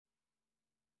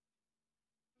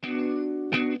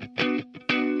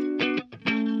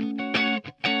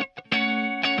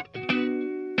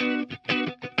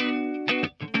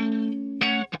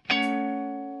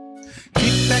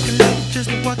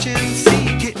just watch and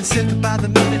see. Getting sicker by the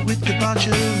minute with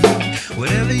debauchery.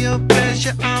 Whatever your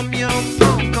pleasure, I'm your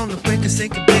punk. On the brink of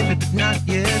sinking, baby, but not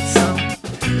yet some.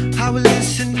 I will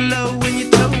listen low when you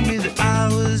told me that I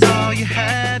was all you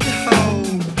had to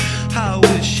hold. I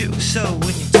wish it was so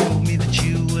when you told me that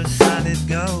you were solid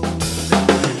gold.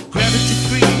 Gravity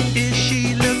free, is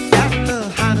she looked at her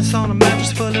highness on a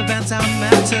mattress full of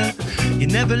antimatter. You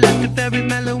never left a very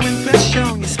mellow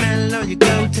impression. You smell or you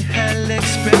go to hell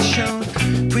expression.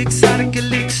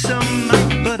 Quixoticelixer,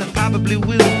 but I probably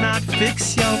will not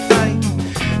fix your fight.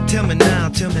 Tell me now,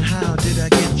 tell me how did I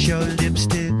get your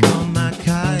lipstick on my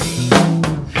kite?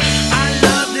 I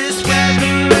love this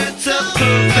weather, it's a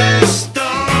perfect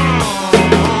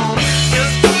storm.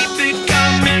 Just keep it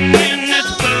coming in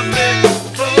its perfect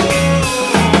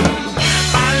form.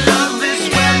 I love this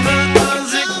weather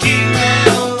 'cause it keeps me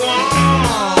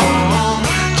warm.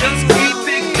 Just keep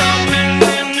it coming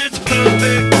in its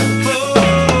perfect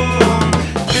form.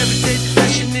 Everyday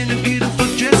fashion in a beautiful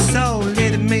dress, oh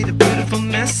lady made a beautiful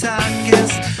mess, I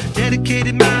guess.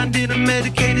 Dedicated mind in a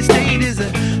medicated state is a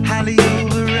highly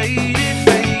overrated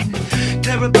fate.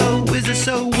 Terrible is it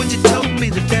so when you told me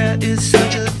that there is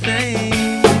such a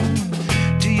thing?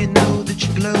 Do you know that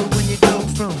you glow when you go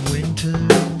from winter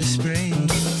to spring?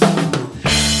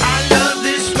 I love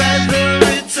this weather,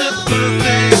 it's a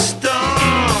perfect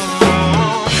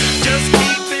storm. Just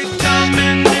keep it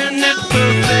coming in its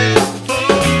perfect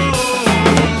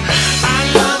form. I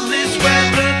love this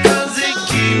weather 'cause it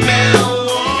keeps me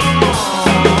warm.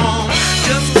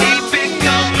 Just keep it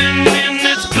coming in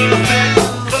its perfect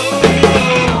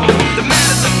form. The man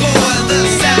is a boy, the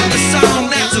sound, the song,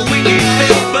 that's a wicked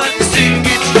fate, but the sing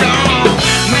gets strong.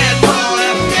 Mad boy,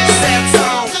 sad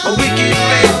song, a wicked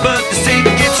fate, but the sing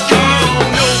gets strong.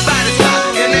 Nobody's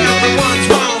right and everyone's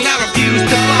wrong. I refuse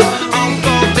to fall on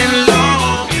both and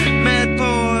long. Mad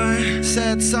boy,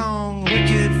 sad song,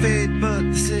 wicked fate, but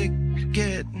the sick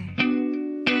get.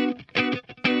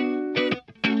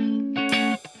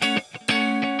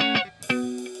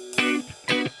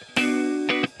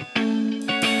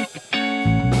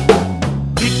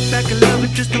 Pick back a love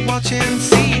it just to watch and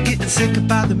see. Getting sicker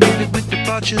by the minute with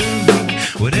debauchery.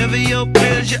 Whatever your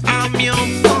pleasure, I'm your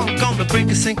punk. On the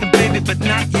brink of sinking, baby, but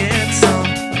not yet some.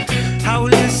 I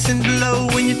will listen below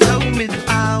when you told me that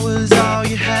I was all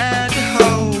you had to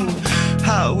hold.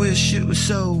 I wish it was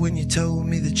so when you told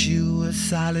me that you were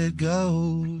solid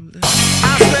gold.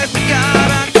 I swear to God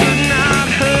I could not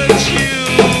hurt you.